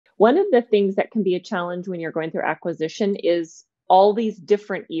One of the things that can be a challenge when you're going through acquisition is all these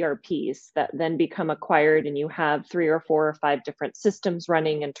different ERPs that then become acquired, and you have 3 or 4 or 5 different systems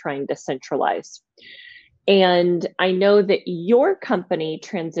running and trying to centralize. And I know that your company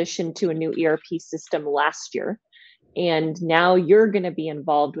transitioned to a new ERP system last year, and now you're going to be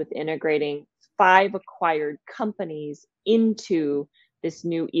involved with integrating 5 acquired companies into this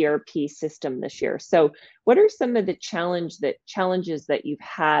new ERP system this year. So, what are some of the challenges that you've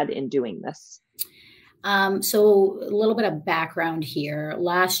had in doing this? So a little bit of background here.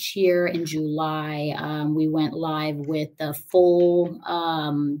 Last year in July, we went live with the full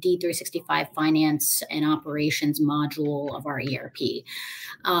D365 finance and operations module of our ERP.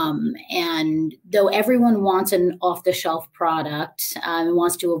 And though everyone wants an off-the-shelf product and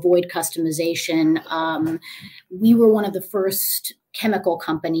wants to avoid customization, we were one of the first chemical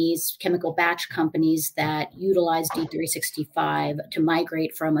batch companies that utilize D365 to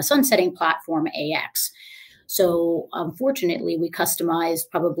migrate from a sunsetting platform, AX. So unfortunately, we customized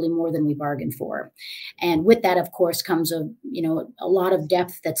probably more than we bargained for. And with that, of course, comes a lot of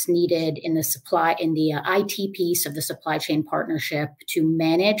depth that's needed in the IT piece of the supply chain partnership to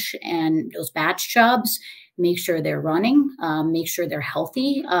manage and those batch jobs, make sure they're running, make sure they're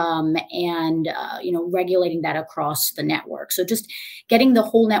healthy, and regulating that across the network. So just getting the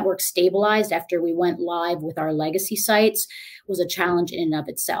whole network stabilized after we went live with our legacy sites was a challenge in and of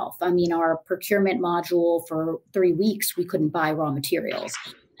itself. I mean, our procurement module for 3 weeks, we couldn't buy raw materials.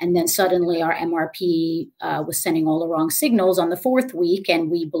 And then suddenly our MRP was sending all the wrong signals on the 4th week,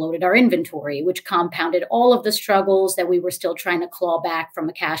 and we bloated our inventory, which compounded all of the struggles that we were still trying to claw back from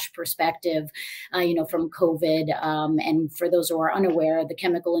a cash perspective, from COVID. And for those who are unaware, the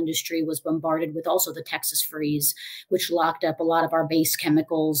chemical industry was bombarded with also the Texas freeze, which locked up a lot of our base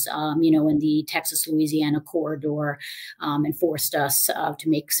chemicals, in the Texas-Louisiana corridor, and forced us to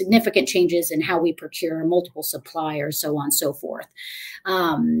make significant changes in how we procure multiple suppliers, so on and so forth.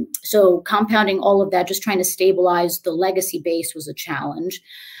 So compounding all of that, just trying to stabilize the legacy base was a challenge.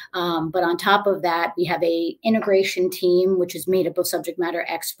 But on top of that, we have a integration team, which is made up of subject matter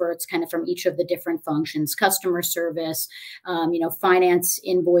experts kind of from each of the different functions, customer service, finance,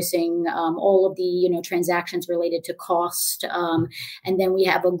 invoicing, all of the, transactions related to cost. And then we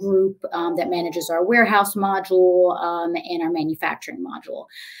have a group that manages our warehouse module and our manufacturing module.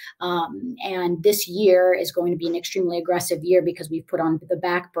 And this year is going to be an extremely aggressive year because we've put on the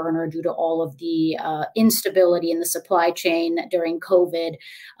back burner due to all of the instability in the supply chain during COVID.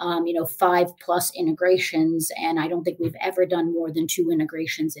 5+ integrations. And I don't think we've ever done more than 2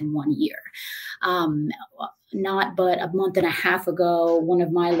 integrations in 1 year. Not but a month and a half ago, one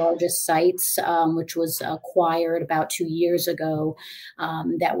of my largest sites, which was acquired about 2 years ago,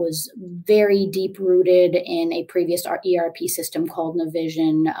 that was very deep rooted in a previous ERP system called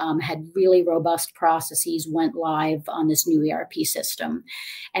Navision, had really robust processes, went live on this new ERP system.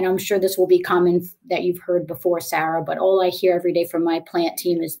 And I'm sure this will be common that you've heard before, Sarah, but all I hear every day from my plant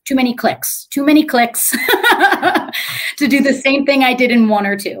team is too many clicks to do the same thing I did in 1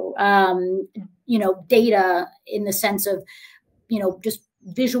 or 2. Data in the sense of, just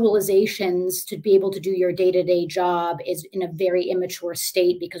visualizations to be able to do your day-to-day job is in a very immature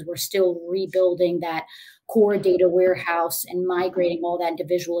state because we're still rebuilding that core data warehouse and migrating all that into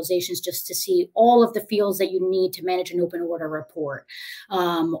visualizations just to see all of the fields that you need to manage an open order report,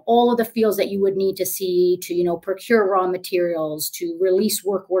 all of the fields that you would need to see to, procure raw materials, to release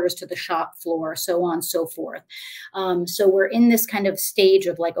work orders to the shop floor, so on and so forth. So we're in this kind of stage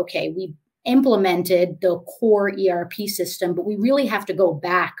of like, okay, we've implemented the core ERP system, but we really have to go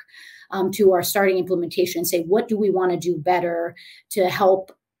back to our starting implementation and say, what do we want to do better to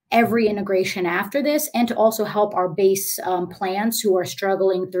help every integration after this, and to also help our base plants who are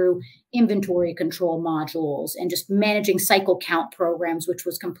struggling through inventory control modules and just managing cycle count programs, which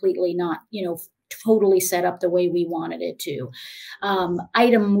was completely not, totally set up the way we wanted it to.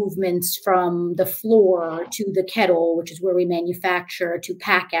 Item movements from the floor to the kettle, which is where we manufacture, to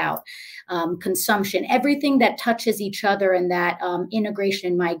pack out, consumption, everything that touches each other, and that integration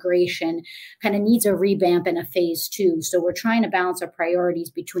and migration kind of needs a revamp and a phase 2. So we're trying to balance our priorities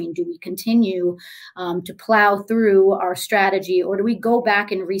between, do we continue to plow through our strategy, or do we go back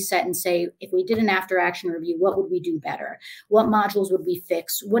and reset and say, if we did an after action review, what would we do better? What modules would we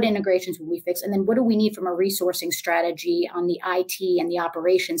fix? What integrations would we fix? And then then what do we need from a resourcing strategy on the IT and the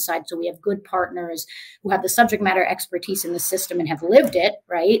operations side? So we have good partners who have the subject matter expertise in the system and have lived it,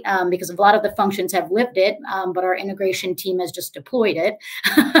 right? Because a lot of the functions have lived it, but our integration team has just deployed it.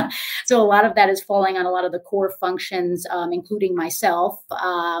 So a lot of that is falling on a lot of the core functions, including myself,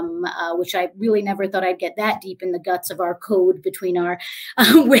 which I really never thought I'd get that deep in the guts of our code between our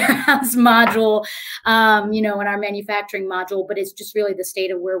warehouse module, and our manufacturing module. But it's just really the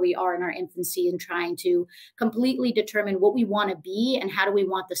state of where we are in our infancy and trying to completely determine what we want to be and how do we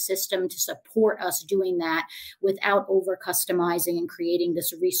want the system to support us doing that without over customizing and creating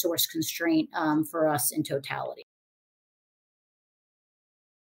this resource constraint for us in totality.